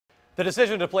The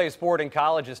decision to play a sport in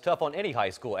college is tough on any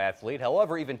high school athlete.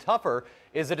 However, even tougher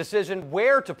is the decision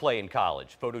where to play in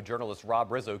college. Photojournalist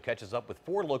Rob Rizzo catches up with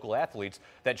 4 local athletes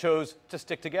that chose to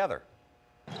stick together.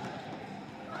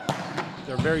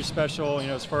 They're very special,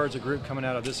 as far as a group coming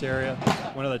out of this area.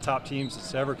 One of the top teams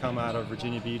that's ever come out of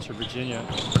Virginia Beach or Virginia.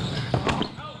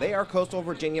 They are Coastal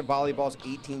Virginia Volleyball's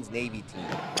 18s Navy team.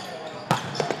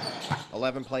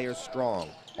 11 players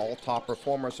strong, all top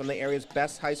performers from the area's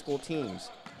best high school teams.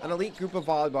 An elite group of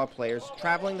volleyball players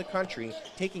traveling the country,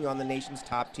 taking on the nation's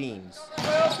top teams.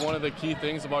 One of the key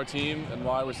things of our team and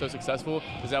why we're so successful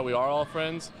is that we are all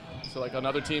friends. So like on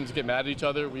other teams get mad at each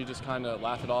other, we just kind of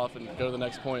laugh it off and go to the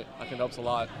next point. I think it helps a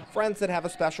lot. Friends that have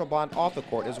a special bond off the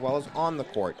court as well as on the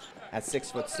court. As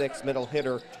 6'6" middle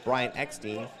hitter Brian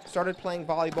Eckstein started playing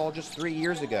volleyball just 3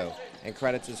 years ago and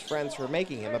credits his friends for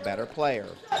making him a better player.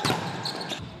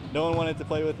 No one wanted to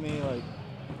play with me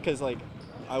because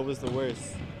I was the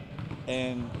worst.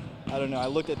 And I don't know, I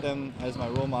looked at them as my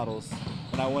role models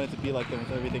and I wanted to be like them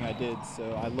with everything I did. So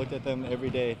I looked at them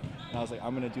every day and I was like,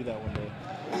 I'm going to do that one day.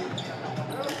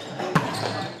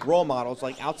 Role models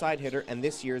like outside hitter and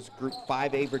this year's Group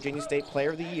 5A Virginia State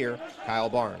Player of the Year, Kyle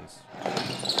Barnes.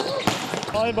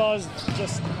 Volleyball is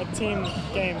just a team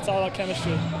game. It's all about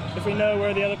chemistry. If we know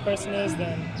where the other person is,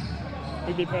 then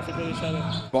we'd be perfect with each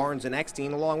other. Barnes and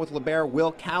Eckstein, along with libero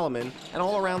Will Kalaman and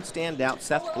all-around standout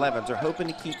Seth Blevins, are hoping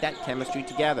to keep that chemistry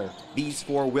together. These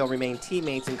 4 will remain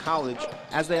teammates in college,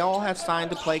 as they all have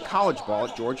signed to play college ball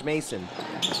at George Mason.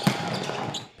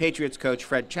 Patriots coach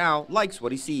Fred Chow likes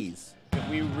what he sees. If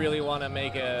we really want to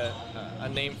make a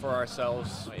name for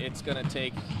ourselves, it's going to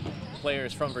take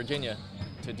players from Virginia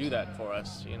to do that for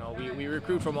us. We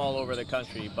recruit from all over the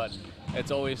country, but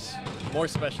it's always more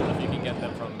special if you can get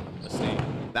them from the state.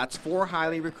 That's 4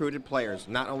 highly recruited players,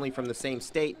 not only from the same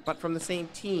state, but from the same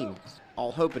team,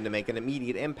 all hoping to make an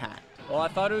immediate impact. Well, I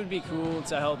thought it would be cool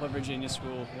to help a Virginia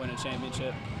school win a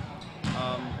championship.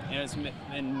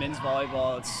 In men's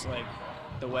volleyball, it's like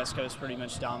the West Coast pretty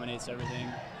much dominates everything.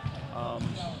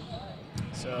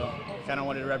 So kind of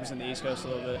wanted to represent the East Coast a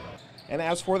little bit. And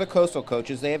as for the Coastal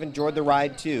coaches, they have enjoyed the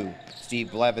ride too.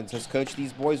 Steve Blevins has coached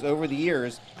these boys over the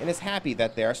years and is happy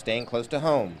that they are staying close to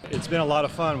home. It's been a lot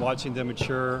of fun watching them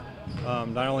mature,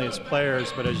 not only as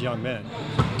players, but as young men.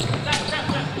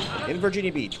 In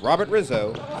Virginia Beach, Robert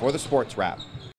Rizzo for the Sports Wrap.